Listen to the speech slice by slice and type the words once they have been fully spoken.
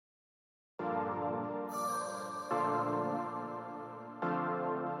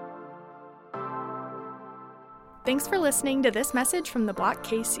Thanks for listening to this message from the Block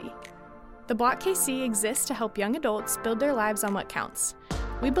KC. The Block KC exists to help young adults build their lives on what counts.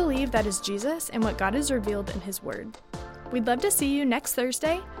 We believe that is Jesus and what God has revealed in His Word. We'd love to see you next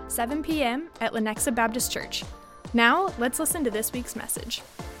Thursday, 7 p.m. at Lenexa Baptist Church. Now, let's listen to this week's message.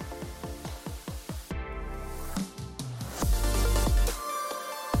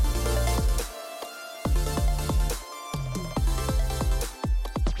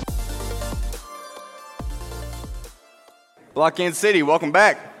 Block Kansas City, welcome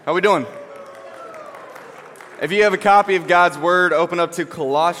back. How we doing? If you have a copy of God's Word, open up to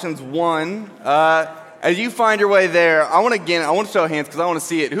Colossians 1. As you find your way there, I want to show hands because I want to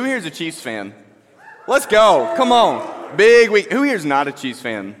see it. Who here is a Chiefs fan? Let's go. Come on. Big week. Who here is not a Chiefs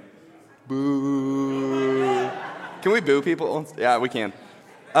fan? Boo. Can we boo people? Yeah, we can.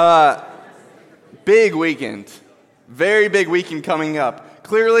 Big weekend. Very big weekend coming up.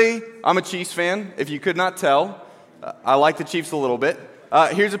 Clearly, I'm a Chiefs fan, if you could not tell. I like the Chiefs a little bit.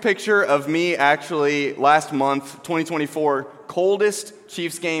 Here's a picture of me actually last month, 2024, coldest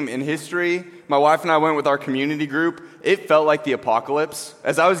Chiefs game in history. My wife and I went with our community group. It felt like the apocalypse.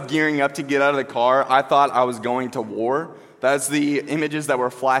 As I was gearing up to get out of the car, I thought I was going to war. That's the images that were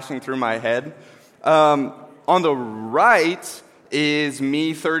flashing through my head. On the right is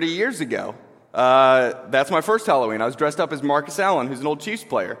me 30 years ago. That's my first Halloween. I was dressed up as Marcus Allen, who's an old Chiefs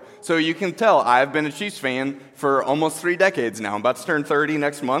player. So you can tell I've been a Chiefs fan for almost 3 decades now. I'm about to turn 30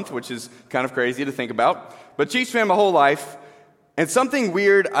 next month, which is kind of crazy to think about. But Chiefs fan my whole life. And something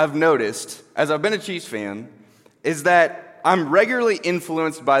weird I've noticed as I've been a Chiefs fan is that I'm regularly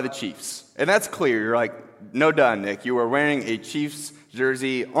influenced by the Chiefs. And that's clear. You're like, no duh, Nick. You are wearing a Chiefs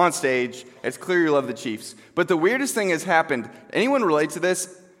jersey on stage. It's clear you love the Chiefs. But the weirdest thing has happened. Anyone relate to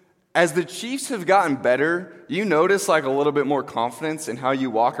this? As the Chiefs have gotten better, you notice like a little bit more confidence in how you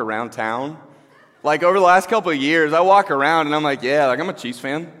walk around town. Like over the last couple of years, I walk around and I'm like, yeah, like I'm a Chiefs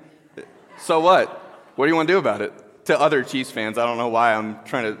fan. So what? What do you want to do about it? To other Chiefs fans, I don't know why I'm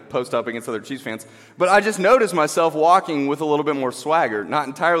trying to post up against other Chiefs fans, but I just noticed myself walking with a little bit more swagger. Not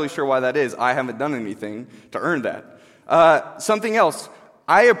entirely sure why that is. I haven't done anything to earn that. Something else,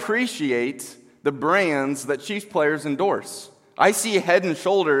 I appreciate the brands that Chiefs players endorse. I see Head and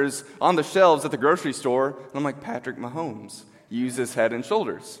Shoulders on the shelves at the grocery store, and I'm like, Patrick Mahomes uses Head and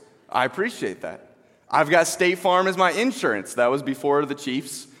Shoulders. I appreciate that. I've got State Farm as my insurance. That was before the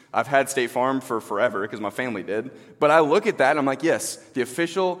Chiefs. I've had State Farm for forever because my family did. But I look at that and I'm like, yes, the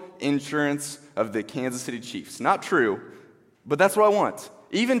official insurance of the Kansas City Chiefs. Not true, but that's what I want.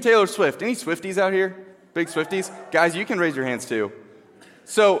 Even Taylor Swift. Any Swifties out here? Big Swifties? Guys, you can raise your hands too.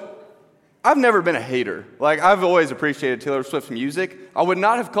 So I've never been a hater. Like, I've always appreciated Taylor Swift's music. I would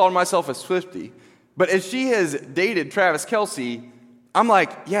not have called myself a Swiftie. But as she has dated Travis Kelce, I'm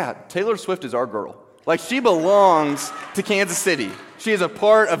like, yeah, Taylor Swift is our girl. Like, she belongs to Kansas City. She is a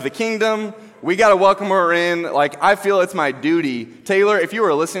part of the kingdom. We got to welcome her in. Like, I feel it's my duty. Taylor, if you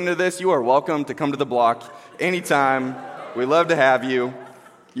are listening to this, you are welcome to come to the block anytime. We love to have you.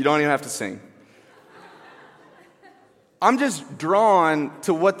 You don't even have to sing. I'm just drawn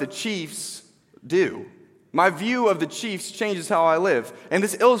to what the Chiefs do. My view of the Chiefs changes how I live. And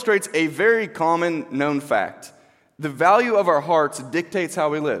this illustrates a very common known fact. The value of our hearts dictates how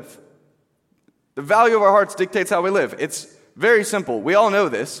we live. The value of our hearts dictates how we live. It's very simple. We all know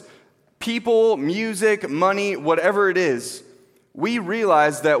this. People, music, money, whatever it is, we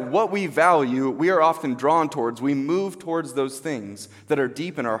realize that what we value, we are often drawn towards. We move towards those things that are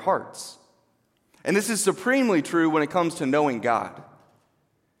deep in our hearts. And this is supremely true when it comes to knowing God.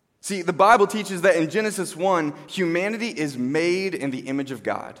 See, the Bible teaches that in Genesis 1, humanity is made in the image of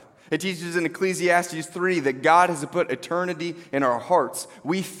God. It teaches in Ecclesiastes 3 that God has put eternity in our hearts.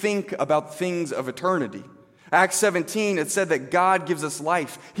 We think about things of eternity. Acts 17, it said that God gives us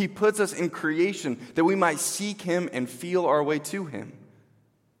life. He puts us in creation that we might seek Him and feel our way to Him.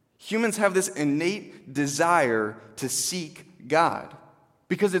 Humans have this innate desire to seek God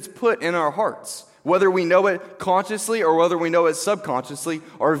because it's put in our hearts. Whether we know it consciously or whether we know it subconsciously,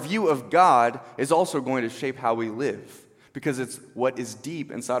 our view of God is also going to shape how we live because it's what is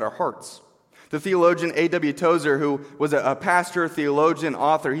deep inside our hearts. The theologian A.W. Tozer, who was a pastor, theologian,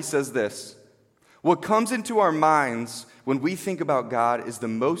 author, he says this: what comes into our minds when we think about God is the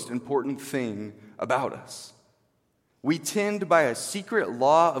most important thing about us. We tend by a secret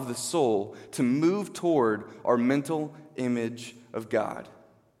law of the soul to move toward our mental image of God.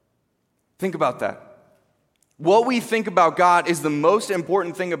 Think about that. What we think about God is the most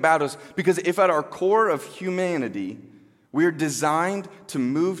important thing about us because if at our core of humanity, we are designed to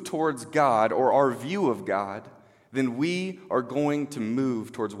move towards God or our view of God, then we are going to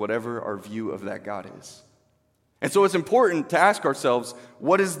move towards whatever our view of that God is. And so it's important to ask ourselves,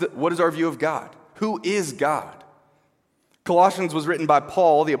 what is our view of God? Who is God? Colossians was written by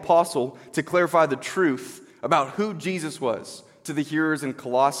Paul, the apostle, to clarify the truth about who Jesus was to the hearers in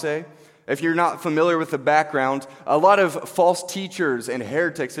Colossae. If you're not familiar with the background, a lot of false teachers and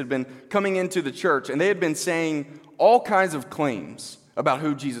heretics had been coming into the church, and they had been saying all kinds of claims about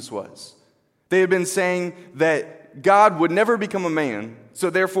who Jesus was. They had been saying that God would never become a man, so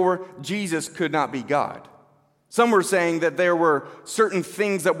therefore Jesus could not be God. Some were saying that there were certain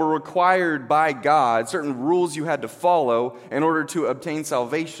things that were required by God, certain rules you had to follow in order to obtain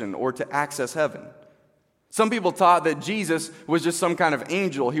salvation or to access heaven. Some people taught that Jesus was just some kind of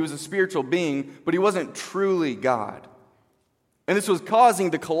angel. He was a spiritual being, but he wasn't truly God. And this was causing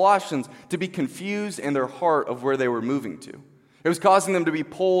the Colossians to be confused in their heart of where they were moving to. It was causing them to be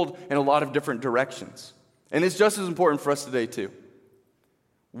pulled in a lot of different directions. And it's just as important for us today, too.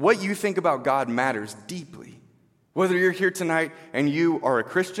 What you think about God matters deeply. Whether you're here tonight and you are a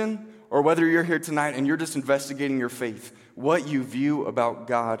Christian, or whether you're here tonight and you're just investigating your faith, what you view about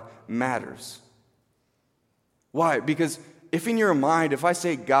God matters. Why? Because if in your mind, if I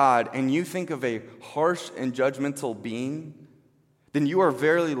say God and you think of a harsh and judgmental being, then you are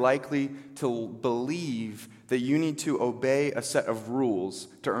very likely to believe that you need to obey a set of rules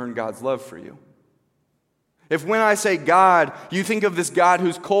to earn God's love for you. If when I say God, you think of this God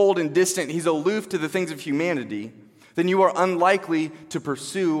who's cold and distant, he's aloof to the things of humanity, then you are unlikely to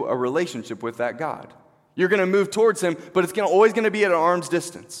pursue a relationship with that God. You're going to move towards him, but it's always going to be at an arm's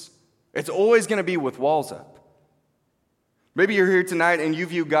distance. It's always going to be with walls up. Maybe you're here tonight and you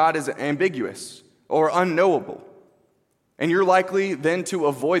view God as ambiguous or unknowable. And you're likely then to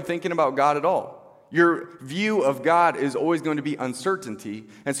avoid thinking about God at all. Your view of God is always going to be uncertainty.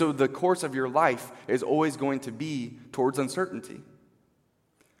 And so the course of your life is always going to be towards uncertainty.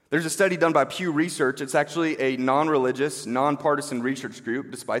 There's a study done by Pew Research. It's actually a non-religious, non-partisan research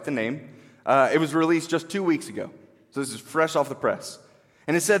group, despite the name. It was released just 2 weeks ago. So this is fresh off the press.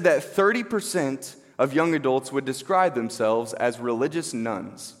 And it said that 30% of young adults would describe themselves as religious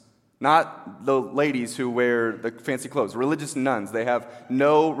nuns. Not the ladies who wear the fancy clothes. Religious nuns. They have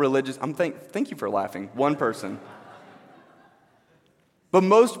no religious... Thank you for laughing. One person. But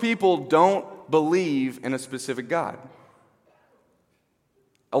most people don't believe in a specific God.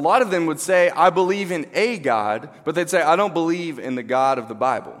 A lot of them would say, I believe in a God, but they'd say, I don't believe in the God of the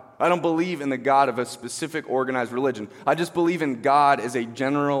Bible. I don't believe in the God of a specific organized religion. I just believe in God as a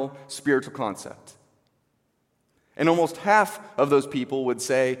general spiritual concept. And almost half of those people would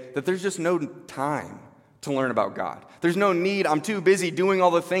say that there's just no time to learn about God. There's no need. I'm too busy doing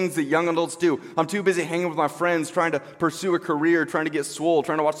all the things that young adults do. I'm too busy hanging with my friends, trying to pursue a career, trying to get swole,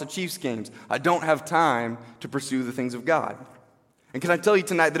 trying to watch the Chiefs games. I don't have time to pursue the things of God. And can I tell you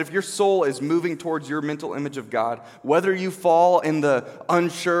tonight that if your soul is moving towards your mental image of God, whether you fall in the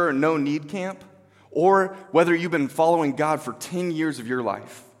unsure, no need camp, or whether you've been following God for 10 years of your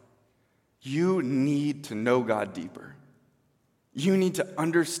life, you need to know God deeper. You need to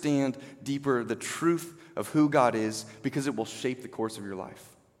understand deeper the truth of who God is, because it will shape the course of your life.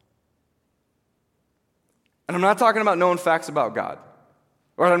 And I'm not talking about knowing facts about God.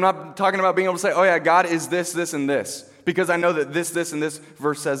 Or I'm not talking about being able to say, oh yeah, God is this, this, and this, because I know that this, and this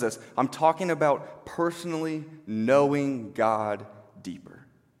verse says this. I'm talking about personally knowing God deeper.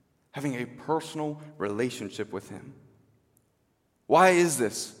 Having a personal relationship with him. Why is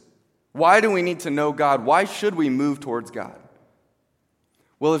this? Why do we need to know God? Why should we move towards God?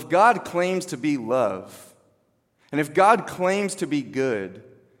 Well, if God claims to be love, and if God claims to be good,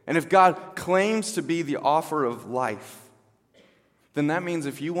 and if God claims to be the author of life, then that means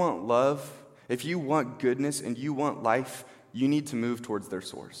if you want love, if you want goodness, and you want life, you need to move towards their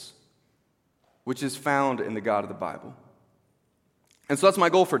source, which is found in the God of the Bible. And so that's my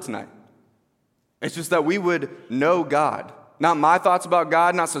goal for tonight. It's just that we would know God. Not my thoughts about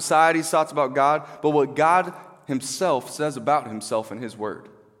God, not society's thoughts about God, but what God himself says about himself in his word.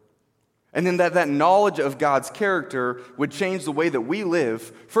 And then that knowledge of God's character would change the way that we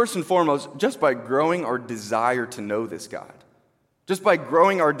live, first and foremost, just by growing our desire to know this God. Just by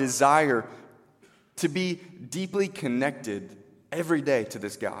growing our desire to be deeply connected every day to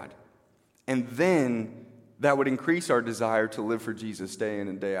this God. And then that would increase our desire to live for Jesus day in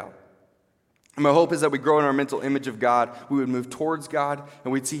and day out. And my hope is that we grow in our mental image of God, we would move towards God,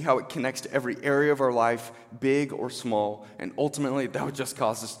 and we'd see how it connects to every area of our life, big or small, and ultimately that would just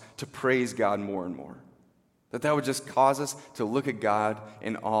cause us to praise God more and more. That would just cause us to look at God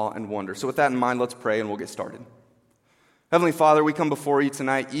in awe and wonder. So with that in mind, let's pray and we'll get started. Heavenly Father, we come before you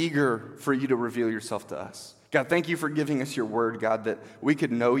tonight eager for you to reveal yourself to us. God, thank you for giving us your word, God, that we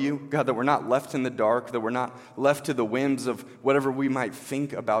could know you. God, that we're not left in the dark, that we're not left to the whims of whatever we might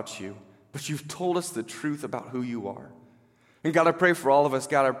think about you. But you've told us the truth about who you are. And God, I pray for all of us.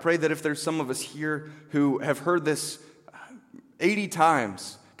 God, I pray that if there's some of us here who have heard this 80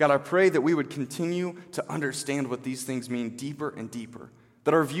 times, God, I pray that we would continue to understand what these things mean deeper and deeper.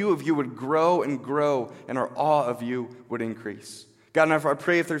 That our view of you would grow and grow, and our awe of you would increase. God, and I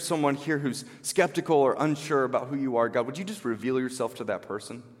pray if there's someone here who's skeptical or unsure about who you are, God, would you just reveal yourself to that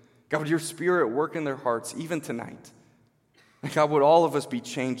person? God, would your spirit work in their hearts even tonight? And God, would all of us be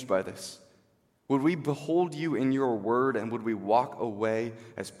changed by this? Would we behold you in your word, and would we walk away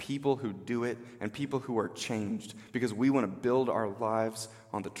as people who do it and people who are changed because we want to build our lives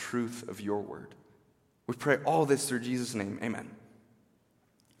on the truth of your word? We pray all this through Jesus' name. Amen.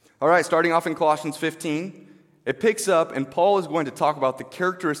 All right, starting off in Colossians 15, it picks up, and Paul is going to talk about the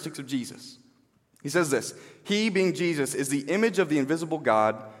characteristics of Jesus. He says this: He, being Jesus, is the image of the invisible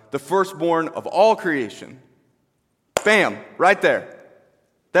God, the firstborn of all creation. Bam, right there.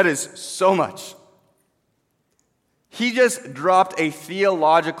 That is so much. He just dropped a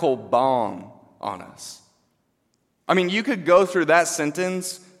theological bomb on us. I mean, you could go through that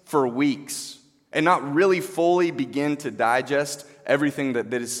sentence for weeks and not really fully begin to digest everything that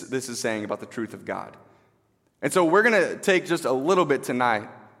this is saying about the truth of God. And so we're going to take just a little bit tonight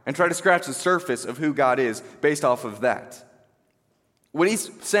and try to scratch the surface of who God is based off of that. What he's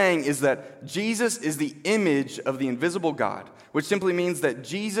saying is that Jesus is the image of the invisible God, which simply means that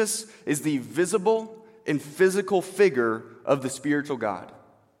Jesus is the visible and physical figure of the spiritual God.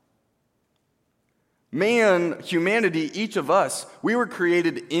 Man, humanity, each of us, we were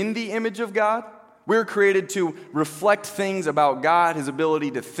created in the image of God. We were created to reflect things about God, his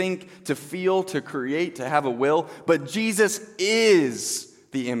ability to think, to feel, to create, to have a will. But Jesus is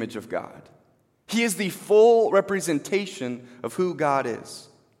the image of God. He is the full representation of who God is.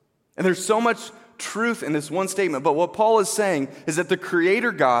 And there's so much truth in this one statement, but what Paul is saying is that the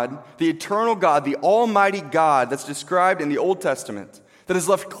Creator God, the eternal God, the Almighty God that's described in the Old Testament, that has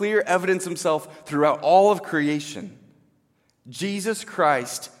left clear evidence himself throughout all of creation, Jesus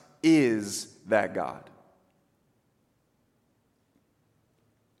Christ is that God.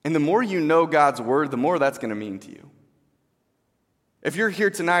 And the more you know God's word, the more that's going to mean to you. If you're here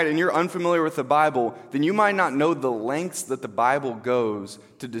tonight and you're unfamiliar with the Bible, then you might not know the lengths that the Bible goes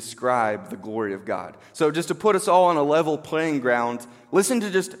to describe the glory of God. So just to put us all on a level playing ground, listen to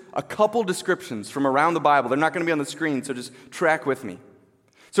just a couple descriptions from around the Bible. They're not going to be on the screen, so just track with me.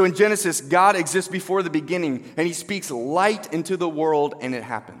 So in Genesis, God exists before the beginning, and he speaks light into the world, and it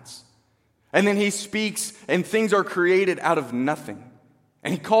happens. And then he speaks, and things are created out of nothing,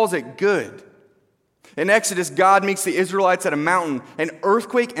 and he calls it good. In Exodus, God meets the Israelites at a mountain. An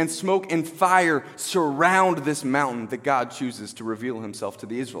earthquake and smoke and fire surround this mountain that God chooses to reveal himself to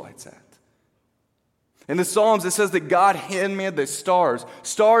the Israelites at. In the Psalms, it says that God handmade the stars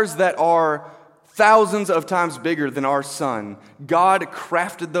that are thousands of times bigger than our sun. God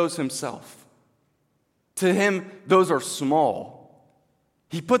crafted those himself. To him, those are small.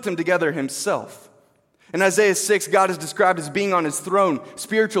 He put them together himself. In Isaiah 6, God is described as being on his throne.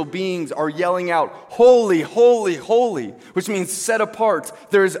 Spiritual beings are yelling out, "Holy, holy, holy," which means set apart.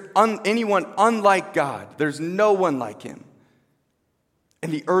 There is anyone unlike God. There's no one like him.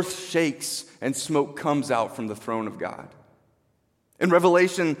 And the earth shakes and smoke comes out from the throne of God. In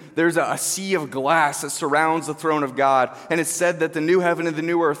Revelation, there's a sea of glass that surrounds the throne of God, and it's said that the new heaven and the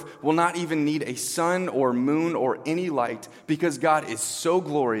new earth will not even need a sun or moon or any light because God is so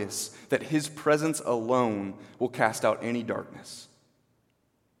glorious that his presence alone will cast out any darkness.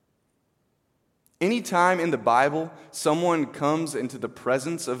 Anytime in the Bible someone comes into the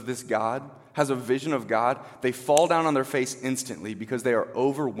presence of this God, has a vision of God, they fall down on their face instantly because they are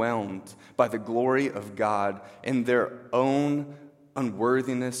overwhelmed by the glory of God and their own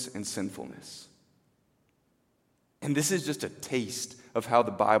unworthiness and sinfulness. And this is just a taste of how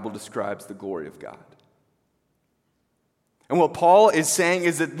the Bible describes the glory of God. And what Paul is saying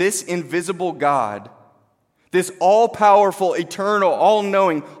is that this invisible God, this all-powerful, eternal,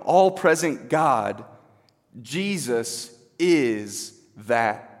 all-knowing, all-present God, Jesus is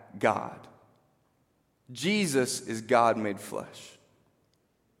that God. Jesus is God made flesh.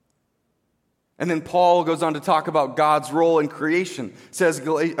 And then Paul goes on to talk about God's role in creation. It says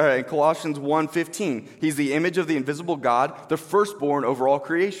in Colossians 1:15, he's the image of the invisible God, the firstborn over all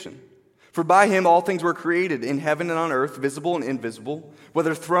creation. For by him all things were created, in heaven and on earth, visible and invisible,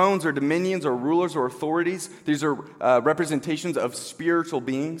 whether thrones or dominions or rulers or authorities. These are representations of spiritual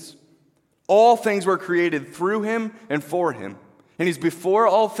beings. All things were created through him and for him. And he's before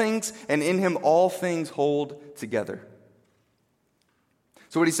all things, and in him all things hold together.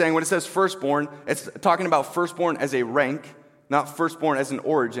 So what he's saying, when it says firstborn, it's talking about firstborn as a rank, not firstborn as an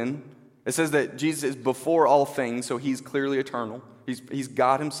origin. It says that Jesus is before all things, so he's clearly eternal. He's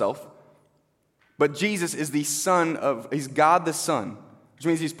God himself. But Jesus is he's God the Son, which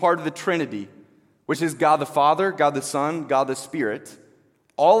means he's part of the Trinity, which is God the Father, God the Son, God the Spirit.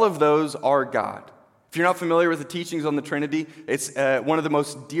 All of those are God. If you're not familiar with the teachings on the Trinity, it's one of the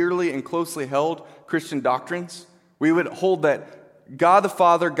most dearly and closely held Christian doctrines. We would hold that God the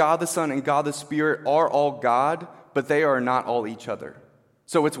Father, God the Son, and God the Spirit are all God, but they are not all each other.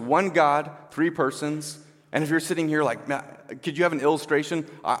 So it's one God, three persons. And if you're sitting here like, could you have an illustration?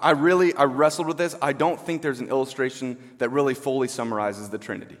 I wrestled with this. I don't think there's an illustration that really fully summarizes the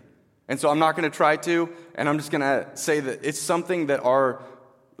Trinity. And so I'm not going to try to, and I'm just going to say that it's something that our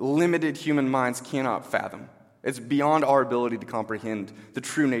limited human minds cannot fathom. It's beyond our ability to comprehend the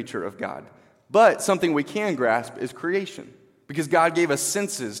true nature of God. But something we can grasp is creation, because God gave us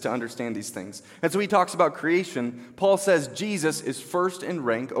senses to understand these things. And so he talks about creation. Paul says Jesus is first in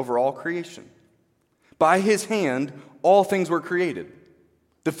rank over all creation. By his hand, all things were created.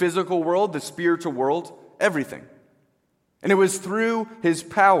 The physical world, the spiritual world, everything. And it was through his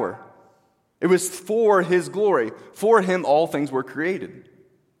power. It was for his glory. For him, all things were created.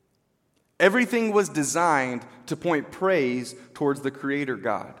 Everything was designed to point praise towards the Creator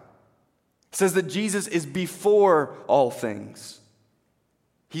God. It says that Jesus is before all things.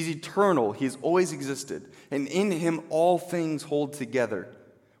 He's eternal. He has always existed. And in him, all things hold together.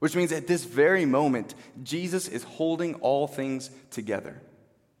 Which means at this very moment, Jesus is holding all things together.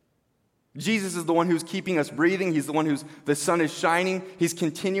 Jesus is the one who's keeping us breathing. He's the one the sun is shining. He's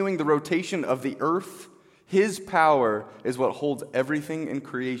continuing the rotation of the earth. His power is what holds everything in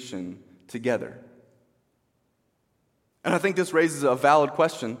creation together. And I think this raises a valid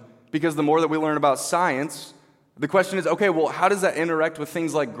question, because the more that we learn about science, the question is, okay, well, how does that interact with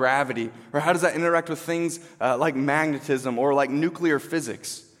things like gravity? Or how does that interact with things like magnetism or like nuclear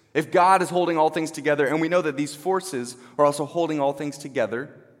physics? If God is holding all things together, and we know that these forces are also holding all things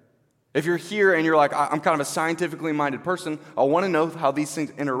together, if you're here and you're like, I'm kind of a scientifically minded person, I want to know how these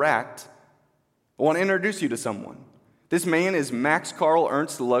things interact, I want to introduce you to someone. This man is Max Carl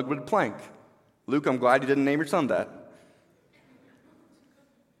Ernst Ludwig Planck. Luke, I'm glad you didn't name your son that.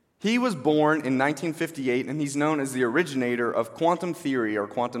 He was born in 1958, and he's known as the originator of quantum theory or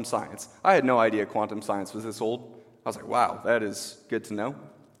quantum science. I had no idea quantum science was this old. I was like, wow, that is good to know.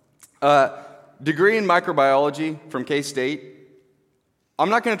 Degree in microbiology from K-State. I'm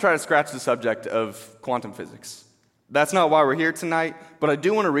not going to try to scratch the subject of quantum physics. That's not why we're here tonight, but I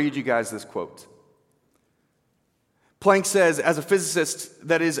do want to read you guys this quote. Planck says, as a physicist,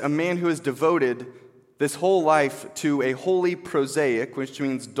 that is, a man who has devoted this whole life to a wholly prosaic, which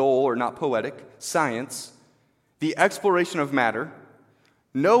means dull or not poetic, science, the exploration of matter,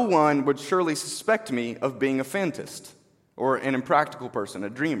 no one would surely suspect me of being a fantast or an impractical person, a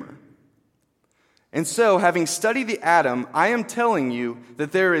dreamer. And so, having studied the atom, I am telling you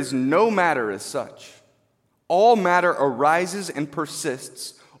that there is no matter as such. All matter arises and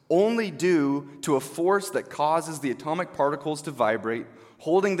persists only due to a force that causes the atomic particles to vibrate,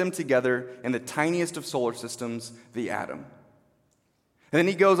 holding them together in the tiniest of solar systems, the atom. And then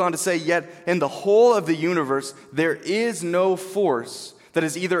he goes on to say, yet in the whole of the universe, there is no force that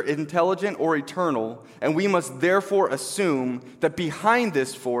is either intelligent or eternal, and we must therefore assume that behind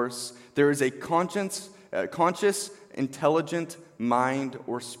this force there is a conscious, intelligent mind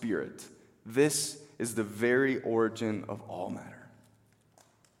or spirit. This is the very origin of all matter.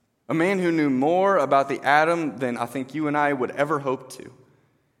 A man who knew more about the atom than I think you and I would ever hope to.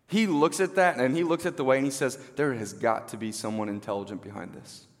 He looks at that, and he looks at the way, and he says, there has got to be someone intelligent behind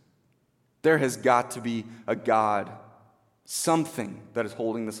this. There has got to be a God, something that is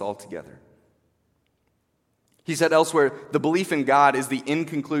holding this all together. He said elsewhere, the belief in God is the end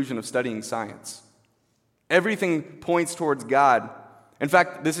conclusion of studying science. Everything points towards God. In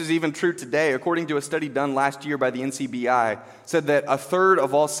fact, this is even true today. According to a study done last year by the NCBI, said that a third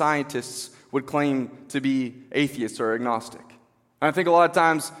of all scientists would claim to be atheists or agnostic. And I think a lot of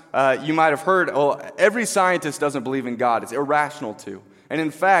times you might have heard, well, every scientist doesn't believe in God. It's irrational to. And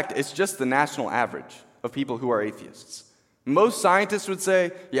in fact, it's just the national average of people who are atheists. Most scientists would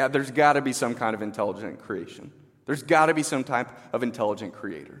say, yeah, there's got to be some kind of intelligent creation. There's got to be some type of intelligent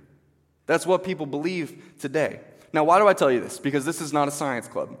creator. That's what people believe today. Now, why do I tell you this? Because this is not a science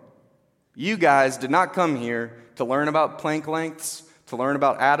club. You guys did not come here to learn about Planck lengths, to learn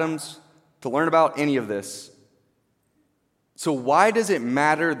about atoms, to learn about any of this. So why does it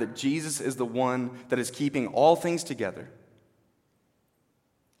matter that Jesus is the one that is keeping all things together?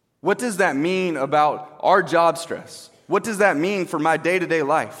 What does that mean about our job stress? What does that mean for my day-to-day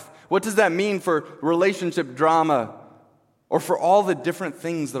life? What does that mean for relationship drama or for all the different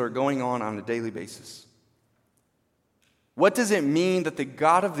things that are going on a daily basis? What does it mean that the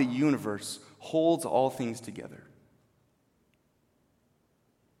God of the universe holds all things together?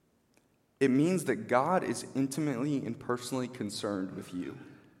 It means that God is intimately and personally concerned with you.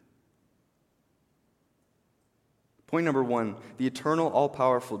 Point number 1, the eternal,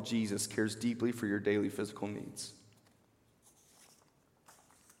 all-powerful Jesus cares deeply for your daily physical needs.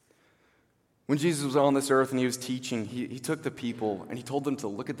 When Jesus was on this earth and he was teaching, he took the people and he told them to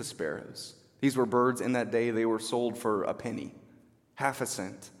look at the sparrows. These were birds in that day. They were sold for a penny, half a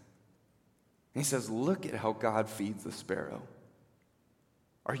cent. And he says, look at how God feeds the sparrow.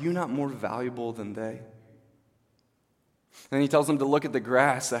 Are you not more valuable than they? And he tells them to look at the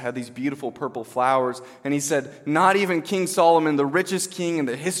grass that had these beautiful purple flowers. And he said, not even King Solomon, the richest king in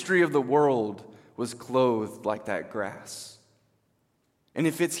the history of the world, was clothed like that grass. And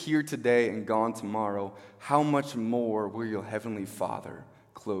if it's here today and gone tomorrow, how much more will your heavenly Father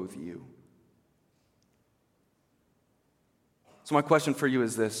clothe you? So my question for you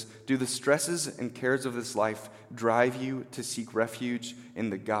is this: do the stresses and cares of this life drive you to seek refuge in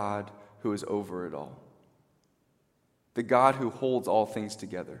the God who is over it all? The God who holds all things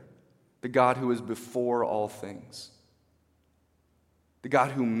together. The God who is before all things. The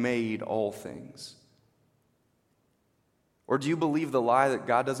God who made all things. Or do you believe the lie that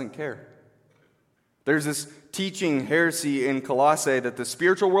God doesn't care? There's this teaching heresy in Colossae that the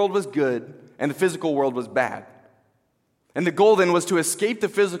spiritual world was good and the physical world was bad. And the goal then was to escape the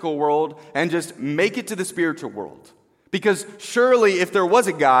physical world and just make it to the spiritual world. Because surely if there was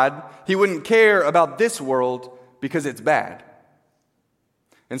a God, he wouldn't care about this world because it's bad.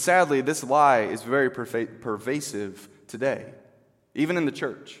 And sadly, this lie is very pervasive today, even in the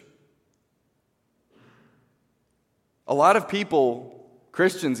church. A lot of people,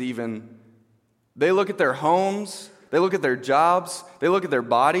 Christians even, they look at their homes, they look at their jobs, they look at their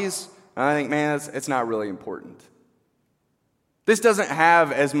bodies, and I think, man, it's not really important. This doesn't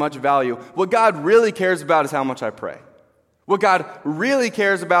have as much value. What God really cares about is how much I pray. What God really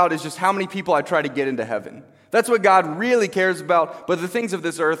cares about is just how many people I try to get into heaven. That's what God really cares about. But the things of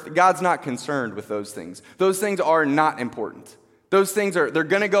this earth, God's not concerned with those things. Those things are not important. Those things they're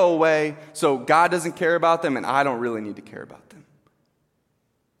going to go away, so God doesn't care about them, and I don't really need to care about them.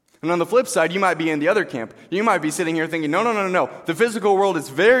 And on the flip side, you might be in the other camp. You might be sitting here thinking, no. The physical world is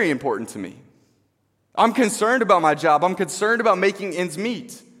very important to me. I'm concerned about my job. I'm concerned about making ends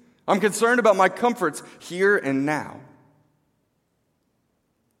meet. I'm concerned about my comforts here and now.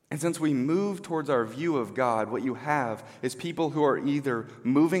 And since we move towards our view of God, what you have is people who are either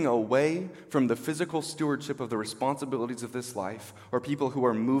moving away from the physical stewardship of the responsibilities of this life, or people who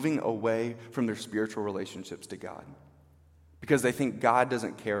are moving away from their spiritual relationships to God, because they think God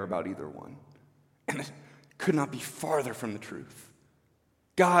doesn't care about either one. And it could not be farther from the truth.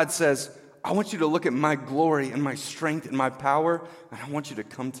 God says, I want you to look at my glory and my strength and my power, and I want you to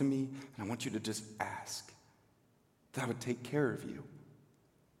come to me, and I want you to just ask that I would take care of you.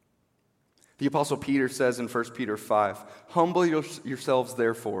 The Apostle Peter says in 1 Peter 5, humble yourselves,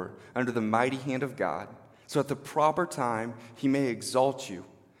 therefore, under the mighty hand of God, so at the proper time he may exalt you,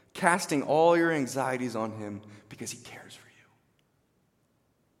 casting all your anxieties on him because he cares for you.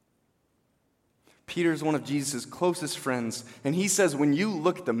 Peter is one of Jesus' closest friends, and he says when you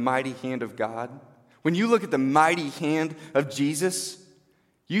look at the mighty hand of God, when you look at the mighty hand of Jesus,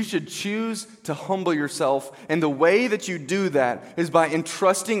 you should choose to humble yourself, and the way that you do that is by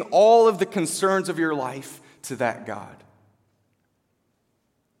entrusting all of the concerns of your life to that God.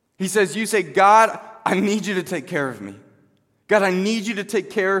 He says, you say, God, I need you to take care of me. God, I need you to take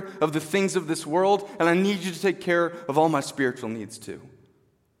care of the things of this world, and I need you to take care of all my spiritual needs too.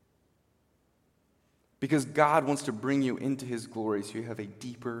 Because God wants to bring you into his glory so you have a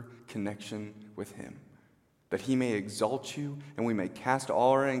deeper connection with him, that he may exalt you and we may cast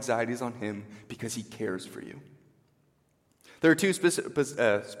all our anxieties on him because he cares for you. There are two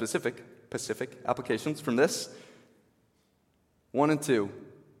specific applications from this. 1 and 2,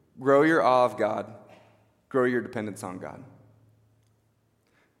 grow your awe of God, grow your dependence on God.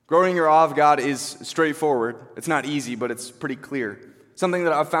 Growing your awe of God is straightforward. It's not easy, but it's pretty clear. Something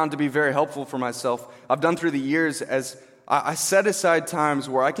that I've found to be very helpful for myself. I've done through the years as I set aside times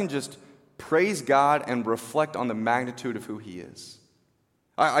where I can just praise God and reflect on the magnitude of who he is.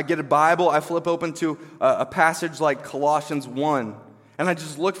 I get a Bible, I flip open to a passage like Colossians 1, and I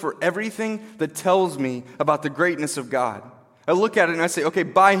just look for everything that tells me about the greatness of God. I look at it and I say, okay,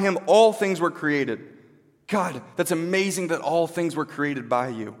 by him all things were created. God, that's amazing that all things were created by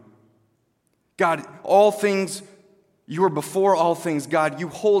you. God, all things, you are before all things. God, you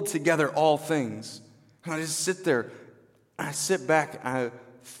hold together all things. And I just sit there, and I sit back, and I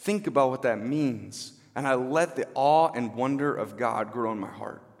think about what that means. And I let the awe and wonder of God grow in my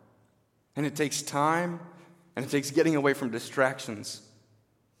heart. And it takes time, and it takes getting away from distractions.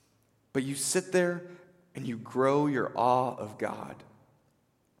 But you sit there, and you grow your awe of God,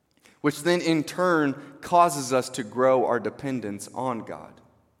 which then in turn causes us to grow our dependence on God.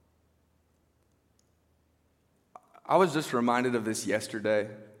 I was just reminded of this yesterday.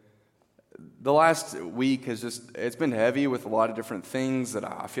 The last week it's been heavy with a lot of different things that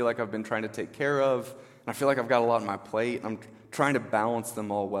I feel like I've been trying to take care of. And I feel like I've got a lot on my plate. I'm trying to balance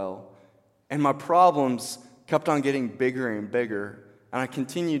them all well. And my problems kept on getting bigger and bigger. And I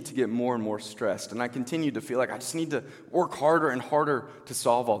continued to get more and more stressed. And I continued to feel like I just need to work harder and harder to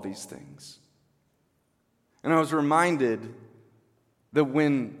solve all these things. And I was reminded that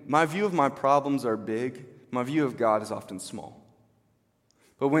when my view of my problems are big, my view of God is often small.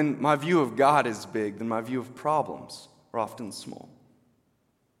 But when my view of God is big, then my view of problems are often small.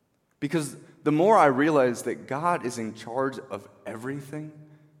 Because the more I realize that God is in charge of everything,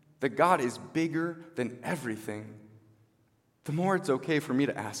 that God is bigger than everything, the more it's okay for me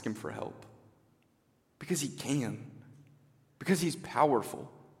to ask Him for help. Because He can. Because He's powerful.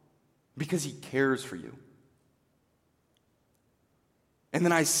 Because He cares for you. And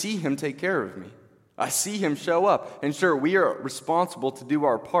then I see Him take care of me. I see Him show up. And sure, we are responsible to do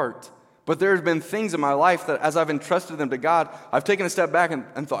our part. But there's been things in my life that as I've entrusted them to God, I've taken a step back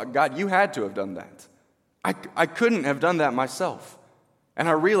and thought, God, you had to have done that. I couldn't have done that myself. And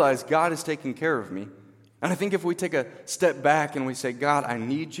I realized God is taking care of me. And I think if we take a step back and we say, God, I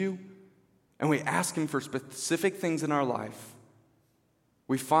need you, and we ask Him for specific things in our life,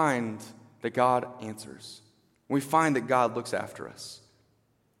 we find that God answers. We find that God looks after us.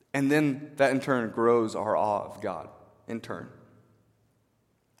 And then that in turn grows our awe of God in turn.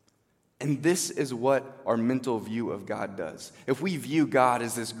 And this is what our mental view of God does. If we view God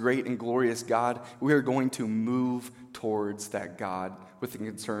as this great and glorious God, we are going to move towards that God with the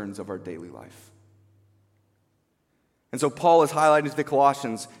concerns of our daily life. And so Paul is highlighting to the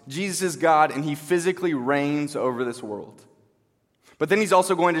Colossians, Jesus is God and He physically reigns over this world. But then he's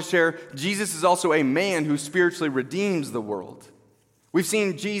also going to share Jesus is also a man who spiritually redeems the world. We've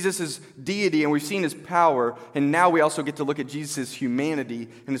seen Jesus' deity and we've seen His power, and now we also get to look at Jesus' humanity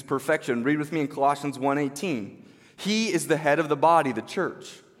and His perfection. Read with me in Colossians 1:18. He is the head of the body, the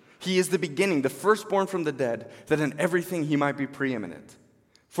church. He is the beginning, the firstborn from the dead, that in everything He might be preeminent.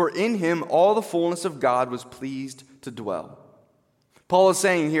 For in Him all the fullness of God was pleased to dwell. Paul is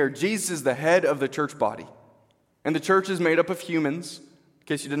saying here, Jesus is the head of the church body. And the church is made up of humans, in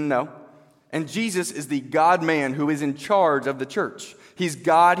case you didn't know. And Jesus is the God-man who is in charge of the church. He's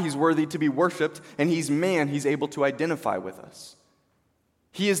God, He's worthy to be worshipped, and He's man, He's able to identify with us.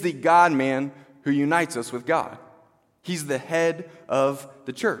 He is the God-man who unites us with God. He's the head of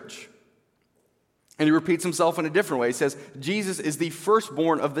the church. And He repeats Himself in a different way. He says, Jesus is the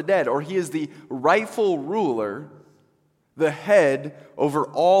firstborn of the dead, or He is the rightful ruler, the head over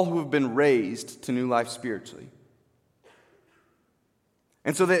all who have been raised to new life spiritually.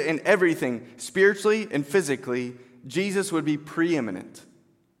 And so that in everything, spiritually and physically, Jesus would be preeminent,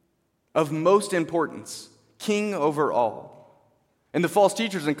 of most importance, king over all. And the false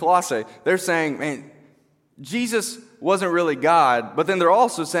teachers in Colossae, they're saying, man, Jesus wasn't really God, but then they're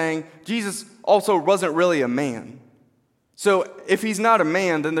also saying Jesus also wasn't really a man. So if He's not a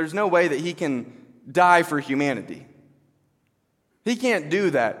man, then there's no way that He can die for humanity. He can't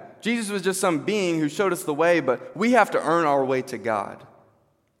do that. Jesus was just some being who showed us the way, but we have to earn our way to God.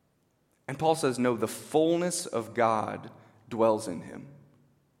 And Paul says, no, the fullness of God dwells in Him.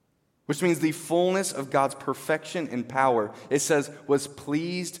 Which means the fullness of God's perfection and power, it says, was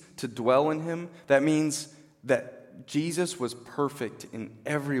pleased to dwell in Him. That means that Jesus was perfect in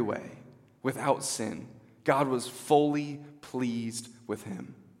every way, without sin. God was fully pleased with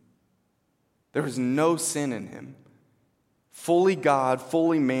Him. There was no sin in Him. Fully God,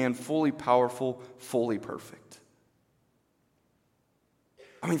 fully man, fully powerful, fully perfect.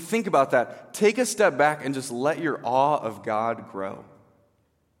 I mean, think about that. Take a step back and just let your awe of God grow.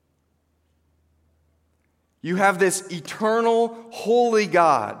 You have this eternal, holy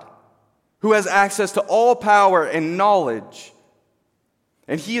God who has access to all power and knowledge.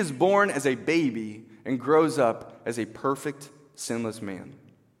 And He is born as a baby and grows up as a perfect, sinless man.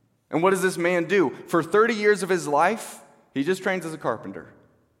 And what does this man do? For 30 years of his life, he just trains as a carpenter.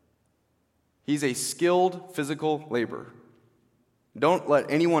 He's a skilled physical laborer. Don't let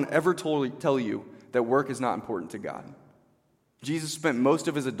anyone ever tell you that work is not important to God. Jesus spent most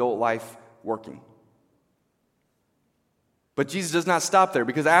of His adult life working. But Jesus does not stop there,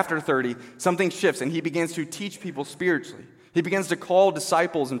 because after 30, something shifts and he begins to teach people spiritually. He begins to call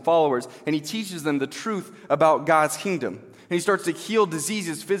disciples and followers, and he teaches them the truth about God's kingdom. And he starts to heal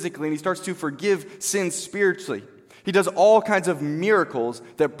diseases physically, and he starts to forgive sins spiritually. He does all kinds of miracles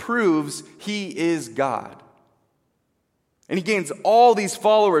that proves he is God. And he gains all these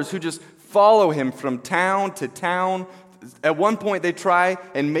followers who just follow him from town to town. At one point, they try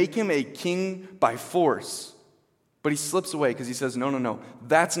and make him a king by force. But he slips away because he says, no,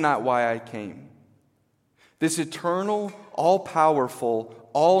 that's not why I came. This eternal, all-powerful,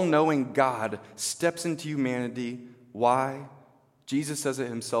 all-knowing God steps into humanity. Why? Jesus says it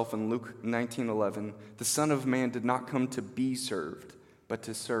himself in Luke 19:11. The Son of Man did not come to be served, but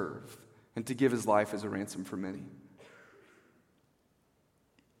to serve, and to give his life as a ransom for many.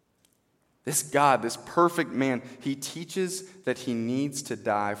 This God, this perfect man, he teaches that he needs to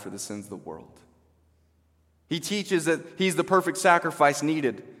die for the sins of the world. He teaches that he's the perfect sacrifice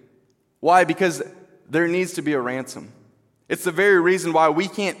needed. Why? Because there needs to be a ransom. It's the very reason why we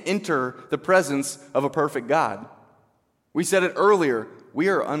can't enter the presence of a perfect God. We said it earlier, we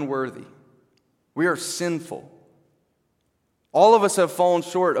are unworthy. We are sinful. All of us have fallen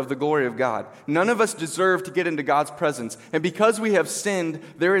short of the glory of God. None of us deserve to get into God's presence. And because we have sinned,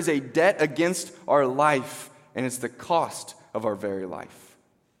 there is a debt against our life, and it's the cost of our very life.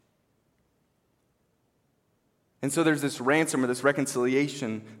 And so there's this ransom or this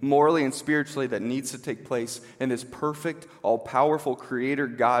reconciliation, morally and spiritually, that needs to take place. And this perfect, all-powerful creator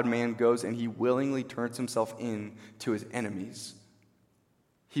God-man goes and he willingly turns himself in to his enemies.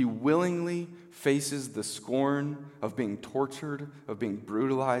 He willingly faces the scorn of being tortured, of being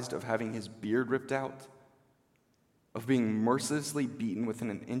brutalized, of having his beard ripped out, of being mercilessly beaten within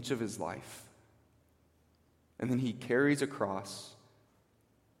an inch of his life. And then he carries a cross,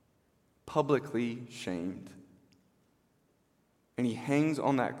 publicly shamed. And he hangs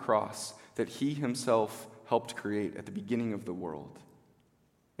on that cross that he himself helped create at the beginning of the world.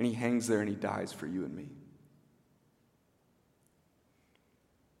 And he hangs there and he dies for you and me.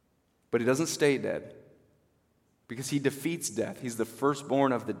 But he doesn't stay dead, because he defeats death. He's the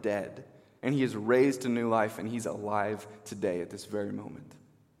firstborn of the dead, and he is raised to new life, and he's alive today at this very moment.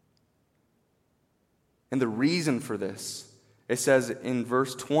 And the reason for this, it says in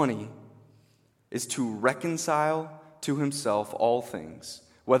verse 20, is to reconcile to himself all things,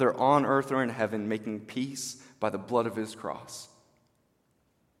 whether on earth or in heaven, making peace by the blood of his cross.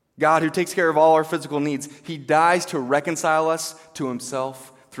 God, who takes care of all our physical needs, he dies to reconcile us to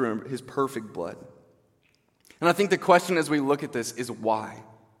himself through his perfect blood. And I think the question as we look at this is why?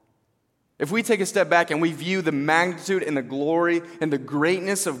 If we take a step back and we view the magnitude and the glory and the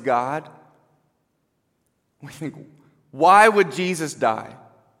greatness of God, we think, why would Jesus die?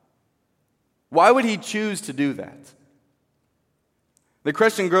 Why would he choose to do that? The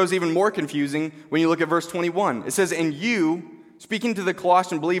question grows even more confusing when you look at verse 21. It says, and you, speaking to the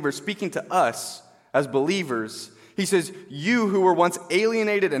Colossian believers, speaking to us as believers, he says, you who were once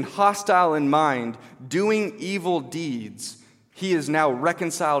alienated and hostile in mind, doing evil deeds, he is now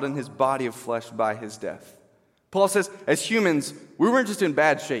reconciled in his body of flesh by his death. Paul says, as humans, we weren't just in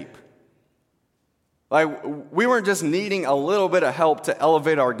bad shape. We weren't just needing a little bit of help to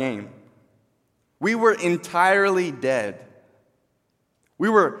elevate our game. We were entirely dead. We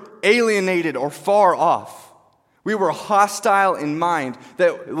were alienated or far off. We were hostile in mind.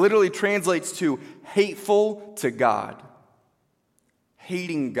 That literally translates to hateful to God.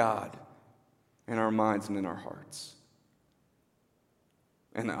 Hating God in our minds and in our hearts.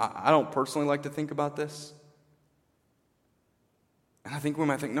 And I don't personally like to think about this. And I think we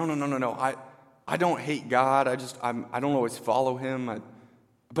might think, no. I don't hate God. I don't always follow him.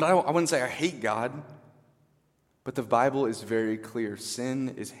 But I wouldn't say I hate God. But the Bible is very clear.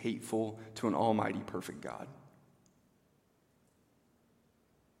 Sin is hateful to an almighty, perfect God.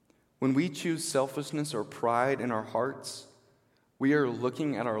 When we choose selfishness or pride in our hearts, we are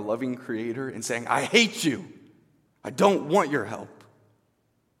looking at our loving Creator and saying, I hate you. I don't want your help.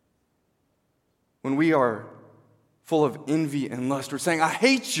 When we are full of envy and lust, we're saying, I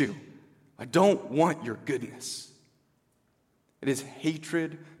hate you. I don't want your goodness. It is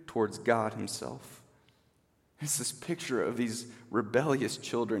hatred towards God himself. It's this picture of these rebellious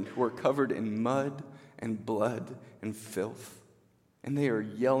children who are covered in mud and blood and filth. And they are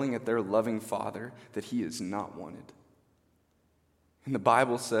yelling at their loving Father that he is not wanted. And the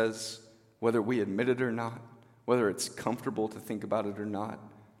Bible says, whether we admit it or not, whether it's comfortable to think about it or not,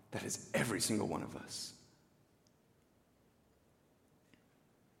 that is every single one of us.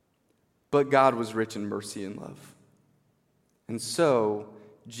 But God was rich in mercy and love. And so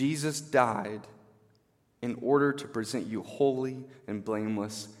Jesus died in order to present you holy and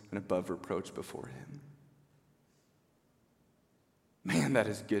blameless and above reproach before him. Man, that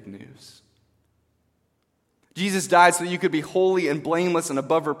is good news. Jesus died so that you could be holy and blameless and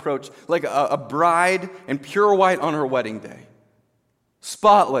above reproach, like a bride in pure white on her wedding day.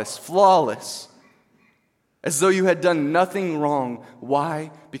 Spotless, flawless, as though you had done nothing wrong.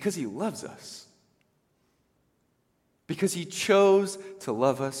 Why? Because he loves us. Because he chose to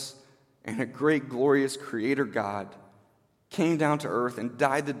love us, and a great, glorious Creator God came down to earth and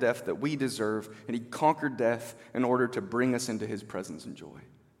died the death that we deserve, and he conquered death in order to bring us into his presence and joy.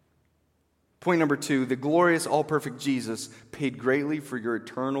 Point number 2, the glorious, all-perfect Jesus paid greatly for your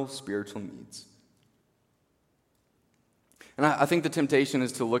eternal spiritual needs. And I think the temptation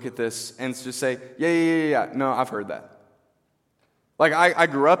is to look at this and just say, yeah, no, I've heard that. Like, I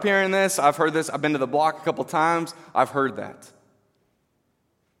grew up hearing this, I've heard this, I've been to the block a couple times, I've heard that.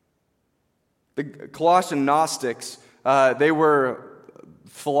 The Colossian Gnostics, they were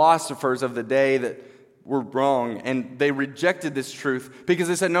philosophers of the day that were wrong, and they rejected this truth because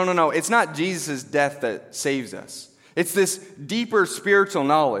they said, no, it's not Jesus' death that saves us. It's this deeper spiritual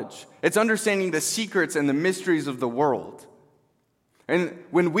knowledge. It's understanding the secrets and the mysteries of the world. And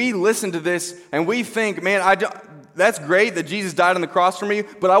when we listen to this and we think, man, that's great that Jesus died on the cross for me,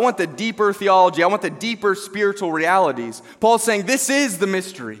 but I want the deeper theology. I want the deeper spiritual realities. Paul's saying this is the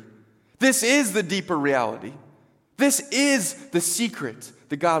mystery. This is the deeper reality. This is the secret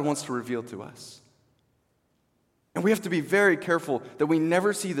that God wants to reveal to us. And we have to be very careful that we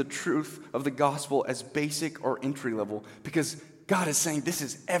never see the truth of the gospel as basic or entry level, because God is saying this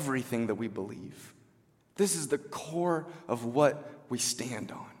is everything that we believe. This is the core of what we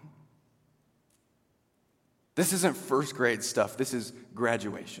stand on. This isn't first grade stuff. This is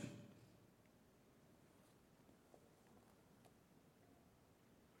graduation.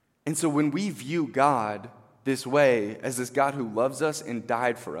 And so when we view God this way, as this God who loves us and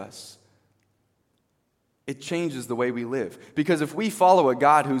died for us, it changes the way we live. Because if we follow a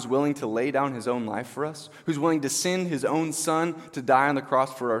God who's willing to lay down his own life for us, who's willing to send his own son to die on the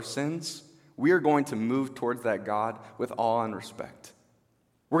cross for our sins, we are going to move towards that God with awe and respect.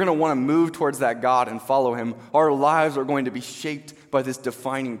 We're going to want to move towards that God and follow him. Our lives are going to be shaped by this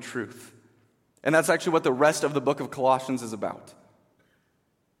defining truth. And that's actually what the rest of the book of Colossians is about.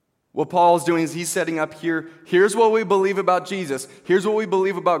 What Paul's doing is he's setting up here, here's what we believe about Jesus. Here's what we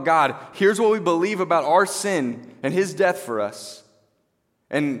believe about God. Here's what we believe about our sin and his death for us.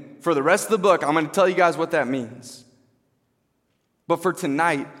 And for the rest of the book, I'm going to tell you guys what that means. But for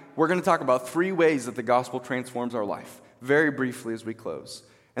tonight, we're going to talk about 3 ways that the gospel transforms our life, very briefly as we close.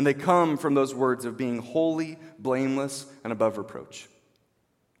 And they come from those words of being holy, blameless, and above reproach.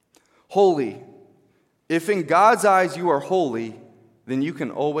 Holy. If in God's eyes you are holy, then you can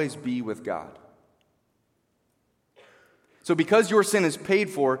always be with God. So because your sin is paid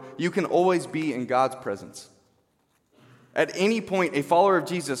for, you can always be in God's presence. At any point, a follower of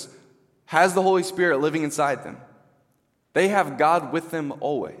Jesus has the Holy Spirit living inside them. They have God with them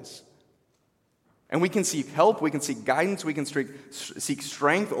always. And we can seek help, we can seek guidance, we can seek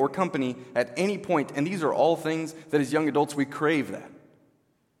strength or company at any point. And these are all things that as young adults we crave that.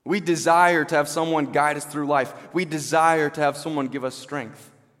 We desire to have someone guide us through life. We desire to have someone give us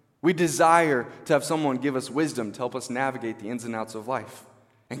strength. We desire to have someone give us wisdom to help us navigate the ins and outs of life.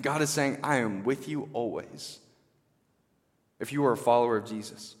 And God is saying, I am with you always, if you are a follower of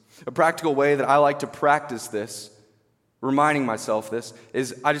Jesus. A practical way that I like to practice this, reminding myself this,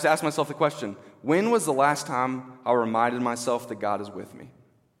 is I just ask myself the question, when was the last time I reminded myself that God is with me?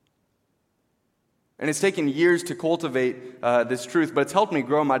 And it's taken years to cultivate this truth, but it's helped me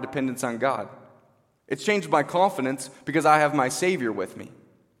grow my dependence on God. It's changed my confidence because I have my Savior with me.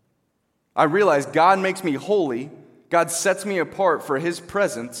 I realize God makes me holy, God sets me apart for his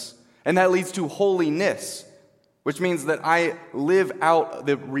presence, and that leads to holiness, which means that I live out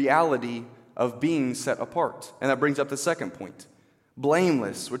the reality of being set apart. And that brings up the second point.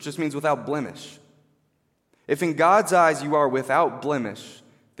 Blameless, which just means without blemish. If in God's eyes you are without blemish,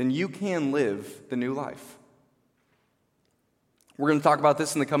 then you can live the new life. We're going to talk about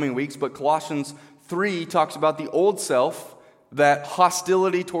this in the coming weeks, but Colossians 3 talks about the old self, that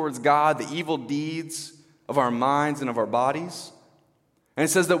hostility towards God, the evil deeds of our minds and of our bodies. And it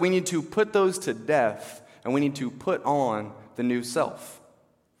says that we need to put those to death, and we need to put on the new self.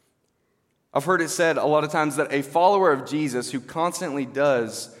 I've heard it said a lot of times that a follower of Jesus who constantly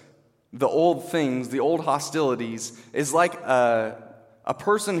does the old things, the old hostilities, is like a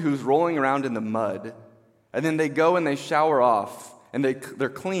person who's rolling around in the mud, and then they go and they shower off, and they're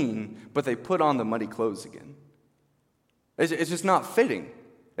clean, but they put on the muddy clothes again. It's just not fitting.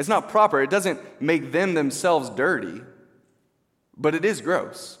 It's not proper. It doesn't make them themselves dirty, but it is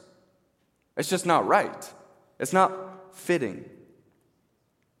gross. It's just not right. It's not fitting.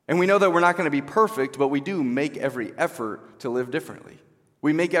 And we know that we're not going to be perfect, but we do make every effort to live differently.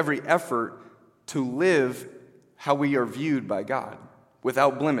 We make every effort to live how we are viewed by God,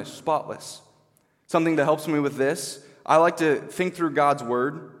 without blemish, spotless. Something that helps me with this, I like to think through God's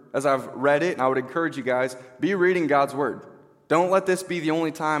word as I've read it, and I would encourage you guys, be reading God's word. Don't let this be the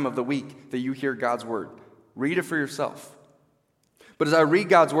only time of the week that you hear God's word. Read it for yourself. But as I read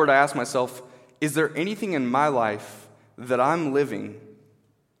God's word, I ask myself, is there anything in my life that I'm living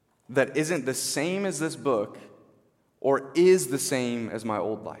that isn't the same as this book or is the same as my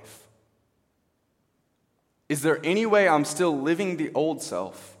old life? Is there any way I'm still living the old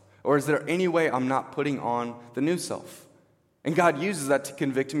self, or is there any way I'm not putting on the new self? And God uses that to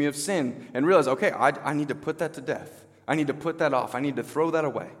convict me of sin and realize, okay, I need to put that to death. I need to put that off. I need to throw that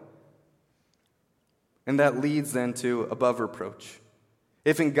away. And that leads then to above reproach.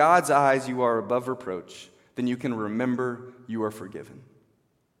 If in God's eyes you are above reproach, then you can remember you are forgiven.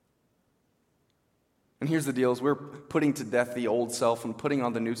 And here's the deal, as we're putting to death the old self and putting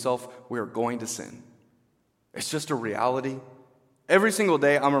on the new self, we are going to sin. It's just a reality. Every single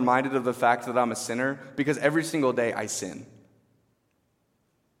day I'm reminded of the fact that I'm a sinner because every single day I sin.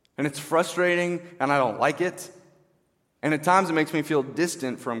 And it's frustrating and I don't like it. And at times it makes me feel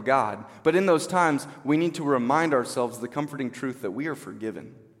distant from God. But in those times, we need to remind ourselves the comforting truth that we are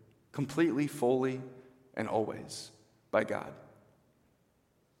forgiven completely, fully, and always by God.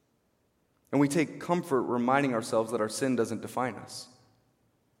 And we take comfort reminding ourselves that our sin doesn't define us.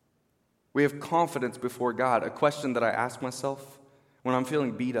 We have confidence before God. A question that I ask myself when I'm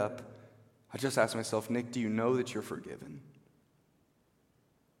feeling beat up, I just ask myself, Nick, do you know that you're forgiven?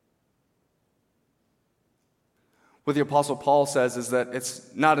 What the Apostle Paul says is that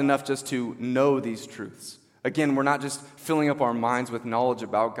it's not enough just to know these truths. Again, we're not just filling up our minds with knowledge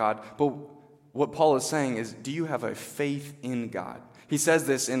about God, but what Paul is saying is, do you have a faith in God? He says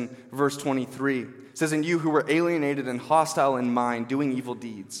this in verse 23. It says, "And you who were alienated and hostile in mind, doing evil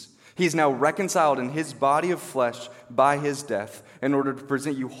deeds, he is now reconciled in his body of flesh by his death, in order to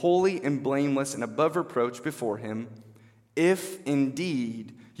present you holy and blameless and above reproach before him, if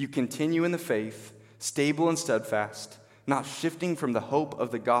indeed you continue in the faith, stable and steadfast, not shifting from the hope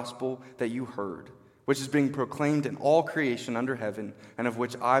of the gospel that you heard, which is being proclaimed in all creation under heaven, and of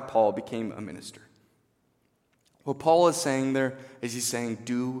which I, Paul, became a minister." What Paul is saying there is he's saying,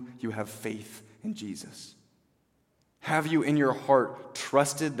 do you have faith in Jesus? Have you in your heart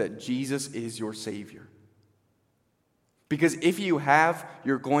trusted that Jesus is your Savior? Because if you have,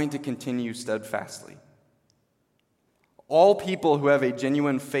 you're going to continue steadfastly. All people who have a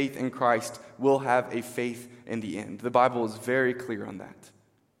genuine faith in Christ will have a faith in the end. The Bible is very clear on that.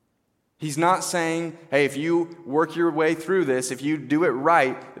 He's not saying, hey, if you work your way through this, if you do it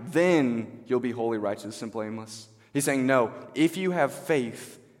right, then you'll be holy, righteous, and blameless. He's saying, no, if you have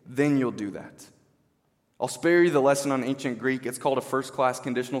faith, then you'll do that. I'll spare you the lesson on ancient Greek. It's called a first-class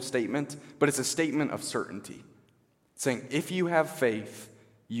conditional statement, but it's a statement of certainty. It's saying, if you have faith,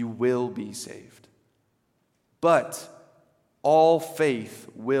 you will be saved. But all faith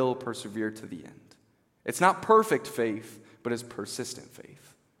will persevere to the end. It's not perfect faith, but it's persistent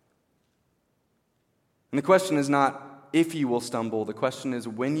faith. And the question is not if you will stumble. The question is,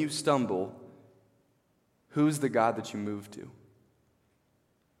 when you stumble, who's the God that you move to?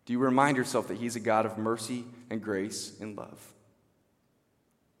 Do you remind yourself that he's a God of mercy and grace and love?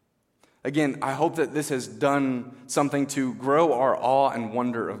 Again, I hope that this has done something to grow our awe and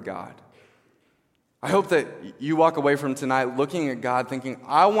wonder of God. I hope that you walk away from tonight looking at God thinking,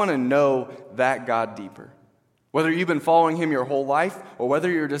 I want to know that God deeper. Whether you've been following him your whole life or whether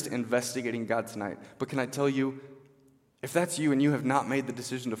you're just investigating God tonight. But can I tell you, if that's you and you have not made the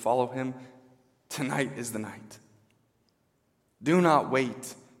decision to follow him, tonight is the night. Do not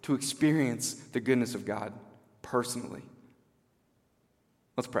wait to experience the goodness of God personally.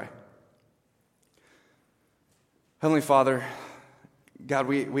 Let's pray. Heavenly Father, God,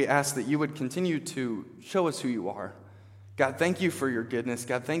 we ask that you would continue to show us who you are. God, thank you for your goodness.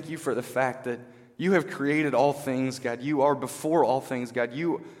 God, thank you for the fact that you have created all things. God, you are before all things. God,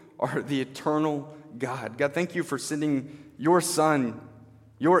 you are the eternal God. God, thank you for sending your Son,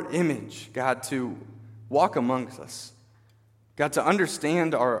 your image, God, to walk amongst us. God, to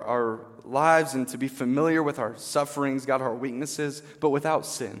understand our lives and to be familiar with our sufferings, God, our weaknesses, but without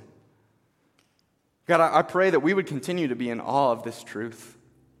sin. God, I pray that we would continue to be in awe of this truth.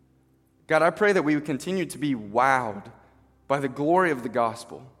 God, I pray that we would continue to be wowed by the glory of the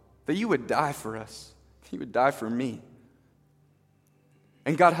gospel, that you would die for us, that you would die for me.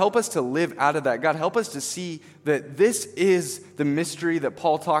 And God, help us to live out of that. God, help us to see that this is the mystery that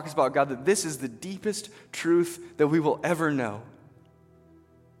Paul talks about, God, that this is the deepest truth that we will ever know.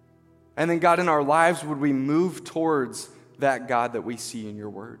 And then, God, in our lives, would we move towards that God that we see in your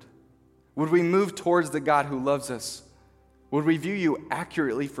word? Would we move towards the God who loves us? Would we view you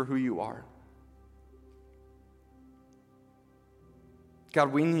accurately for who you are?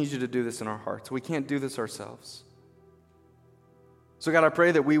 God, we need you to do this in our hearts. We can't do this ourselves. So God, I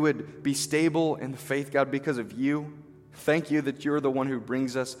pray that we would be stable in the faith, God, because of you. Thank you that you're the one who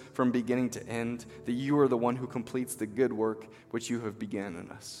brings us from beginning to end, that you are the one who completes the good work which you have begun in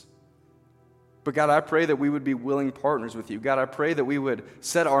us. But God, I pray that we would be willing partners with you. God, I pray that we would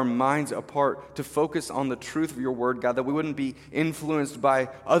set our minds apart to focus on the truth of your word, God, that we wouldn't be influenced by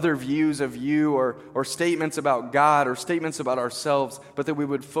other views of you or statements about God or statements about ourselves, but that we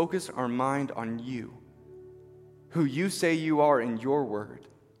would focus our mind on you, who you say you are in your word,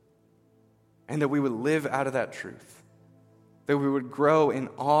 and that we would live out of that truth, that we would grow in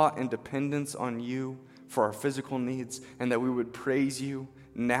awe and dependence on you for our physical needs, and that we would praise you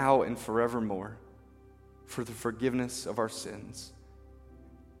now and forevermore for the forgiveness of our sins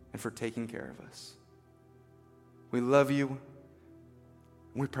and for taking care of us. We love you.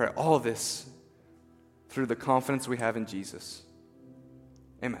 We pray all of this through the confidence we have in Jesus.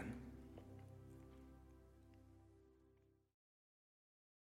 Amen.